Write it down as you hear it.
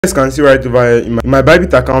Guys can see right over here in my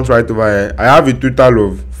Bybit account right over here, I have a total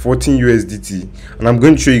of 14 USDT, and I'm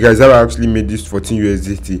going to show you guys how I actually made this 14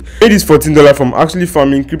 USDT. I made this $14 from actually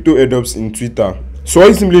farming crypto airdrops in Twitter. So all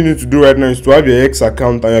you simply need to do right now is to have your X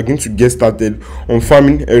account, and you're going to get started on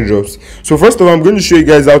farming airdrops. So first of all, I'm going to show you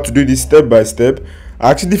guys how to do this step by step. I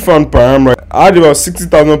actually found Param right. I had about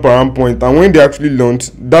 60,000 Param points, and when they actually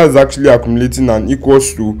launched, that's actually accumulating and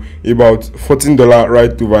equals to about $14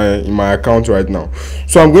 right over in my account right now.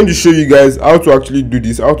 So I'm going to show you guys how to actually do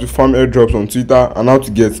this, how to farm airdrops on Twitter, and how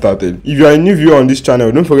to get started. If you are a new viewer on this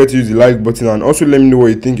channel, don't forget to use the like button, and also let me know what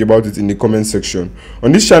you think about it in the comment section.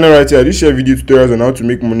 On this channel right here, I do share video tutorials on how to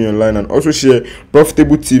make money online, and also share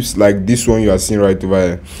profitable tips like this one you are seeing right over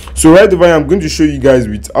here. So right over here, I'm going to show you guys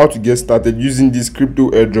with how to get started using this crypto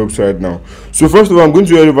airdrops right now. So first of all, I'm going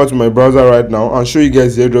to head over to my browser right now and show you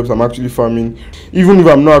guys the airdrops I'm actually farming, even if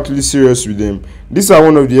I'm not actually serious with them. These are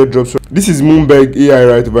one of the airdrops. This is Moonberg AI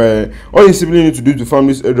right over here. All you simply need to do to farm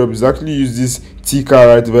this airdrop is actually use this ticker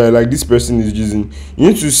right over here, like this person is using. You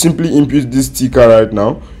need to simply input this ticker right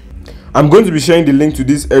now. I'm going to be sharing the link to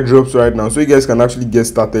these airdrops right now, so you guys can actually get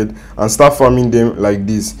started and start farming them like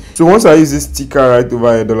this. So once I use this ticker right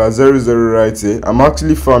over here, $00 right here, I'm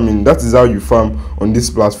actually farming. That is how you farm on this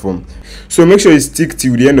platform. So make sure you stick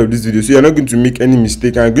till the end of this video, so you're not going to make any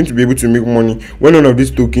mistake, and you're going to be able to make money when one of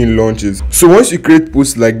these token launches. So once you create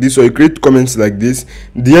posts like this, or you create comments like this,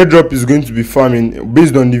 the airdrop is going to be farming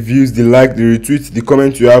based on the views, the like, the retweets, the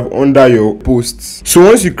comments you have under your posts. So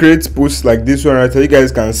once you create posts like this one right here, you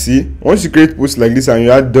guys can see, once you create posts like this and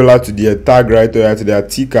you add dollar to their tag right or to their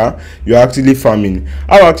ticker, you're actually farming.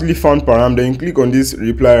 I actually found Param. Then you click on this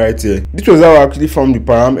reply right here. This was how I actually found the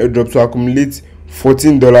Param airdrop to accumulate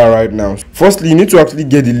 $14 right now. Firstly, you need to actually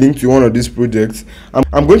get the link to one of these projects.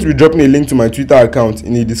 I'm going to be dropping a link to my Twitter account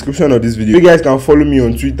in the description of this video. You guys can follow me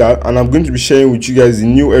on Twitter, and I'm going to be sharing with you guys the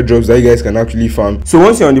new airdrops that you guys can actually farm. So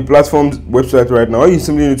once you're on the platform's website right now, all you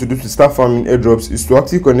simply need to do to start farming airdrops is to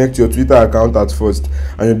actually connect your Twitter account at first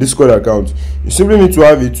and your Discord account. You simply need to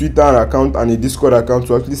have a Twitter account and a Discord account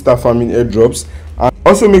to actually start farming airdrops. And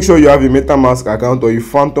also make sure you have a MetaMask account or a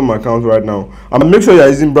Phantom account right now, and make sure you're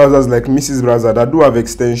using browsers like Mrs. Browser that do have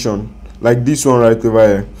extension like this one right over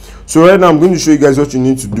here. So right now I'm going to show you guys what you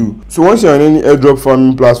need to do. So once you're on any airdrop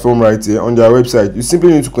farming platform right here on their website, you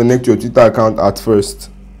simply need to connect your Twitter account at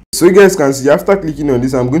first. So you guys can see, after clicking on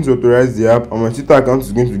this, I'm going to authorize the app, and my Twitter account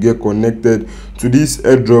is going to get connected to this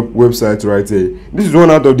airdrop website right here. This is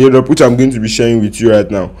one out of the airdrop which I'm going to be sharing with you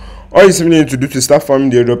right now. All you simply need to do to start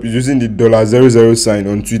farming the airdrop is using the $00 sign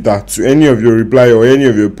on Twitter to any of your reply or any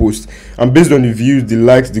of your posts, and based on the views, the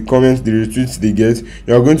likes, the comments, the retweets they get,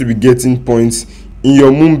 you are going to be getting points in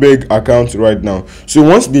your Moonberg account right now. So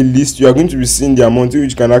once they list, you are going to be seeing the amount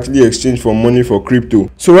which can actually exchange for money for crypto.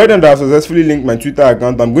 So right now that I've successfully linked my Twitter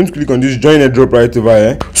account, I'm going to click on this join airdrop right over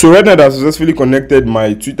here. So right now that I've successfully connected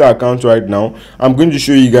my Twitter account right now, I'm going to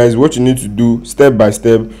show you guys what you need to do step by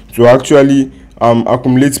step to actually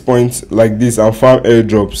accumulate points like this and farm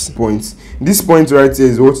airdrops points. This point right here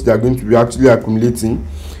is what they are going to be actually accumulating.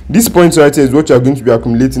 This point right here is what you are going to be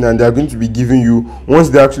accumulating, and they are going to be giving you once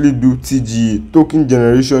they actually do TGE, token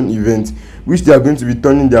generation event, which they are going to be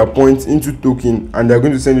turning their points into token, and they are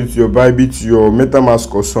going to send it to your Bybit, to your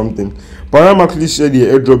MetaMask or something. Param actually shared the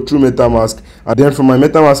airdrop through MetaMask, and then from my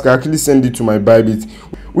MetaMask I actually send it to my Bybit,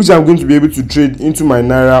 which I'm going to be able to trade into my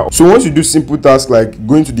Naira. So once you do simple tasks like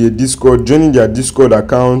going to their Discord, joining their Discord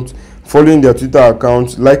account, following their Twitter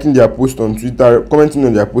account, liking their post on Twitter, commenting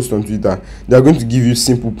on their post on Twitter, they are going to give you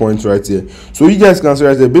simple points right here. So you guys can see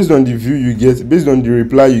right here, based on the view you get, based on the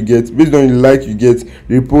reply you get, based on the like you get,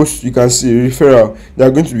 repost, you can see referral, they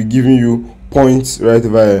are going to be giving you points right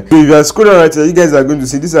over here. So if you are scrolling right here, you guys are going to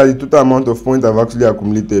see these are the total amount of points I've actually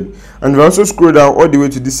accumulated. And if you also scroll down all the way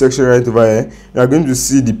to this section right over here, you are going to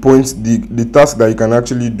see the points, the task that you can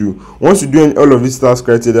actually do. Once you do all of these tasks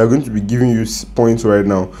right here, they are going to be giving you points right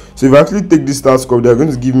now. So if I actually take this task up, they are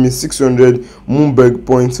going to give me 600 Moonberg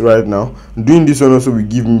points right now. Doing this one also will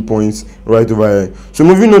give me points right over here. So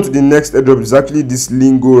moving on to the next airdrop is actually this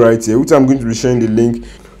Lingo right here, which I'm going to be sharing the link.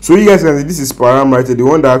 So you guys can see this is Param right here, the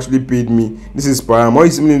one that actually paid me. This is Param. All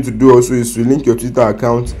you simply need to do also is to link your Twitter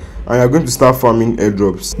account, and you're going to start farming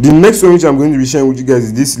airdrops. The next one which I'm going to be sharing with you guys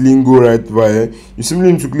is this Lingo right over here. You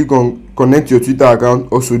simply need to click on connect your Twitter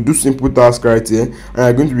account, also do simple tasks right here, and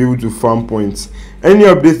you're going to be able to farm points. Any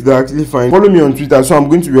updates that I actually find, follow me on Twitter, so I'm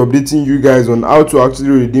going to be updating you guys on how to actually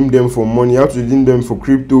redeem them for money, how to redeem them for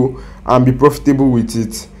crypto and be profitable with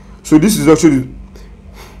it. So this is actually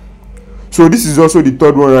So this is also the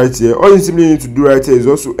third one right here. All you simply need to do right here is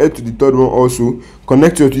also head to the third one, also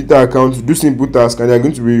connect your Twitter account, do simple tasks, and they're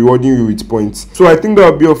going to be rewarding you with points. So I think that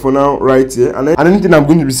will be all for now right here, and anything I'm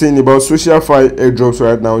going to be saying about social file airdrops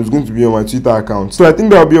right now is going to be on my Twitter account. So I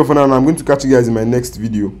think that will be all for now, and I'm going to catch you guys in my next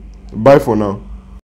video. Bye for now.